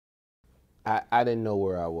I didn't know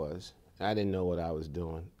where I was. I didn't know what I was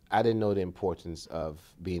doing. I didn't know the importance of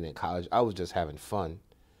being in college. I was just having fun.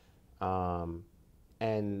 Um,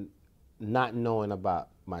 and not knowing about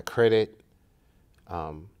my credit,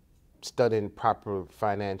 um, studying proper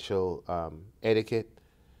financial etiquette,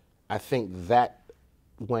 I think that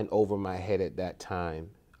went over my head at that time,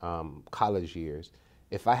 college years.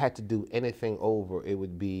 If I had to do anything over, um, it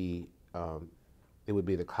would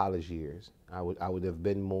be the college years. I would have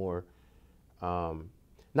been more, um,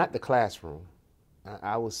 not the classroom.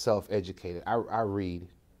 I was self-educated. I read.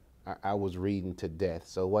 I was reading to death.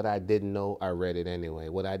 So what I didn't know, I read it anyway.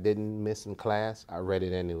 What I didn't miss in class, I read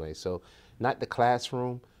it anyway. So not the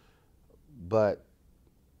classroom, but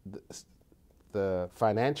the, the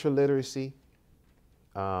financial literacy.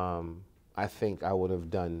 I think I would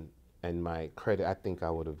have done, and my credit, I think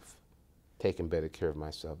I would have taken better care of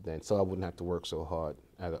myself then, so I wouldn't have to work so hard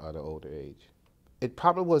at an older age. It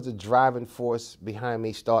probably was the driving force behind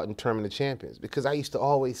me starting Tournament of Champions, because I used to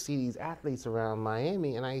always see these athletes around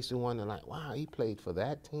Miami, and I used to wonder, like, wow, he played for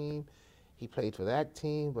that team,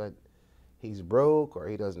 but he's broke, or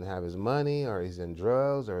he doesn't have his money, or he's in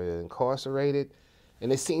drugs, or he's incarcerated,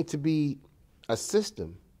 and it seemed to be a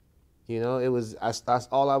system. It was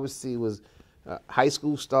all I would see was high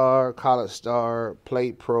school star, college star,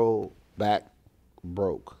 played pro, back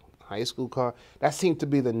broke. High school car. That seemed to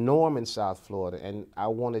be the norm in South Florida, and I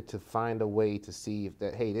wanted to find a way to see if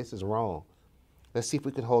that, hey, this is wrong. Let's see if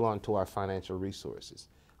we can hold on to our financial resources.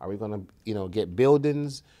 Are we going to, get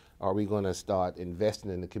buildings? Are we going to start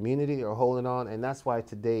investing in the community or holding on? And that's why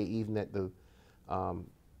today, even at the um,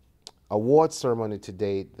 award ceremony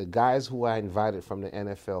today, the guys who I invited from the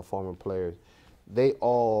NFL, former players, they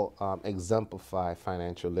all exemplify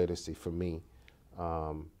financial literacy for me.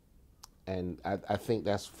 Um, and I think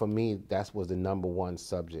that's, for me, that was the number one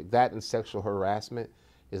subject. That and sexual harassment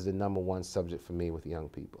is the number one subject for me with young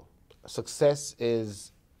people. Success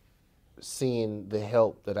is seeing the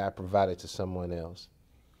help that I provided to someone else.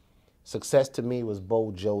 Success to me was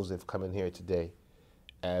Bo Joseph coming here today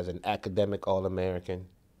as an academic All-American,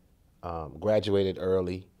 graduated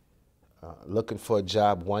early, looking for a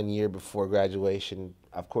job 1 year before graduation.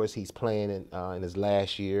 Of course, he's playing in his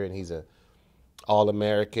last year, and he's a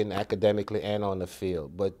All-American academically and on the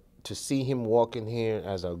field. But to see him walking here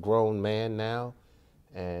as a grown man now,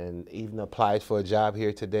 and even applied for a job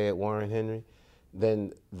here today at Warren Henry,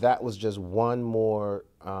 then that was just one more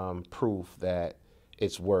proof that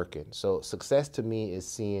it's working. So success to me is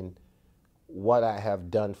seeing what I have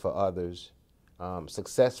done for others.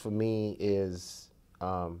 Success for me is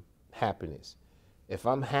happiness. If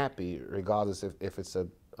I'm happy, regardless if it's $1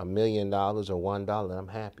 million or $1, I'm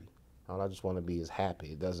happy. All I just want to be is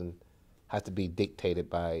happy. It doesn't have to be dictated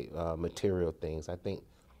by material things. I think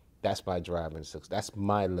that's my driving success. That's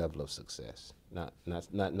my level of success, not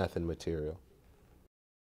nothing material.